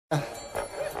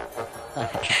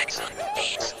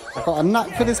I got a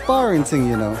knack for this barring thing,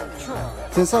 you know.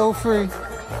 Since '03,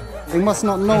 they must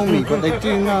not know me, but they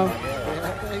do know.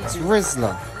 It's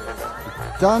Rizzla.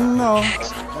 Done know.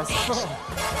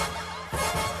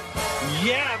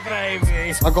 Yeah,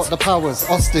 baby. I got the powers,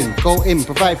 Austin, go in,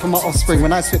 provide for my offspring.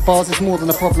 When I spit bars, it's more than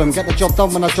a problem. Get the job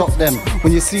done when I drop them.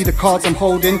 When you see the cards I'm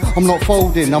holding, I'm not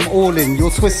folding, I'm all in. You're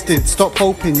twisted, stop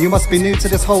hoping, you must be new to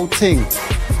this whole thing.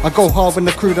 I go hard when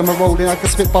the crew them are rolling. I can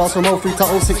spit bars from '03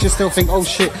 to '06, you still think, oh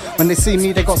shit. When they see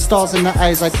me, they got stars in their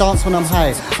eyes. I dance when I'm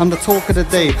high, I'm the talk of the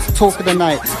day, talk of the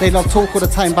night. They love talk all the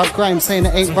time about grime, saying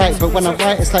it ain't right. But when I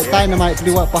write, it's like dynamite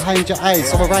blew up behind your eyes.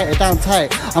 So I write it down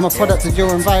tight. I'm a product of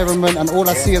your environment, and all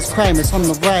I see is crime, it's on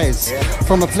the rise.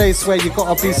 From a place where you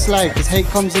gotta be sly, cause hate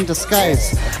comes in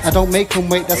disguise. I don't make them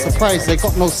wait, they're surprised. They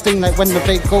got no sting like when the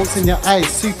vape goes in your eyes.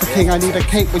 Super king, I need a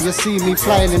cape when you see me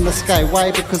flying in the sky.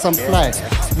 Why? Because I'm fly.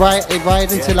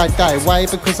 Ride until I die. Why?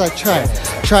 Because I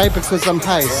try because I'm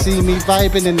high. See me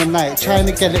vibing in the night, trying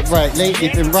to get it right. Lately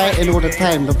been writing all the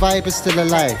time, the vibe is still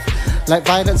alive. Like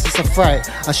violence is a fright.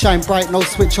 I shine bright, no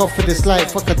switch off for this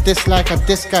light. Fuck a dislike, I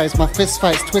disguise my fist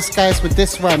fights, twist guys with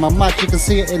this rhyme. I'm mad, you can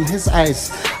see it in his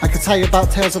eyes. I can tell you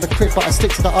about tales of the crypt, but I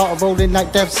stick to the art of rolling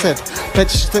like Dev said.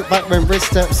 Bench stick back when wrist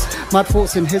steps, mad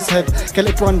thoughts in his head. Get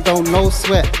it run down, no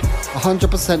sweat.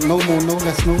 100%, no more, no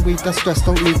less, no weed, that's stress.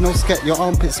 Don't leave no sket. Your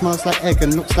armpit smells like egg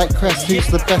and looks like crest. Who's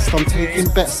the best? I'm taking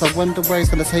bets. I wonder where he's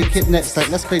gonna take it next. Like,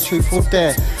 let's play truth or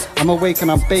dare. I'm awake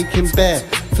and I'm baking bare.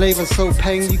 Flavor so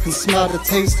pang, you can smell the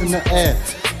taste in the air.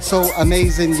 So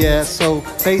amazing, yeah. So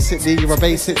basically, you're a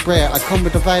basic rare. I come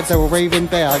with the vibe, they're a raving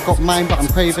bear. I got mine, but I'm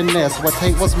craving theirs. So I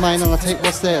take what's mine and I take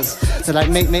what's theirs. They're like,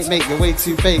 mate, you're way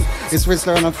too bait. It's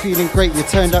Rizzla and I'm feeling great. You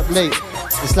turned up late.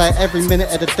 It's like every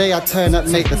minute of the day I turn up,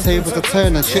 mate. The tables are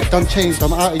turned and shit done changed.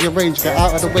 I'm out of your range, get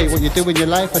out of the way. What you do in your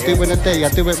life, I do in a day. I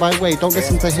do it my way. Don't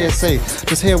listen to hearsay,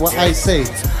 just hear what I say.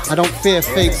 I don't fear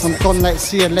fakes. I'm gone like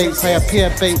see you late. I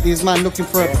appear bait. These man looking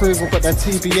for approval, but they're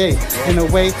TBA. In a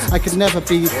way, I could never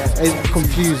be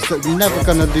confused. That you're never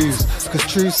gonna lose. Cause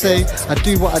true say, I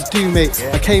do what I do, mate.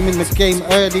 I came in the game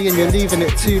early and you're leaving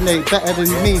it too late. Better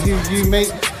than me, who you,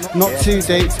 mate? Not too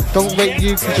date. Don't wait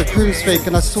you cause your crew's fake.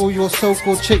 And I saw your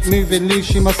so-called chick moving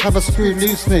loose. You must have a screw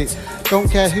loose, mate. Don't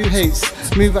care who hates,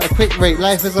 move at a quick rate.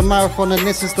 Life is a marathon and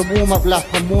this is the warm-up lap.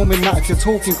 I'm warming that. If you're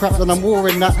talking crap then I'm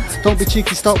warring that. Don't be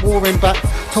cheeky, start warring back.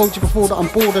 Told you before that I'm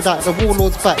bored of that. The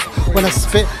warlord's back. When I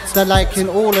spit, they're liking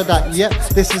all of that. Yep,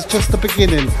 this is just the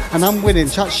beginning and I'm winning.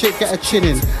 Chat shit, get a chin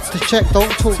in. To check,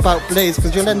 don't talk about blaze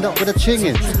cause you'll end up with a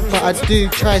chinging. But I do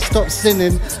try stop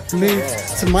sinning. Move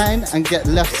to mine and get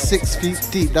left 6 feet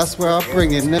deep. That's where I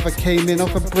bring it. Never came in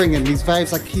off of bringing. These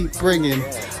vibes I keep bringing.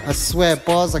 I swear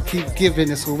bars I keep giving.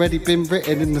 It's already been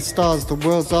written in the stars. The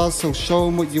world's ours, so show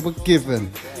 'em what you were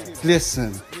given.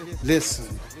 Listen.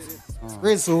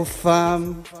 Rizzle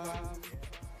fam.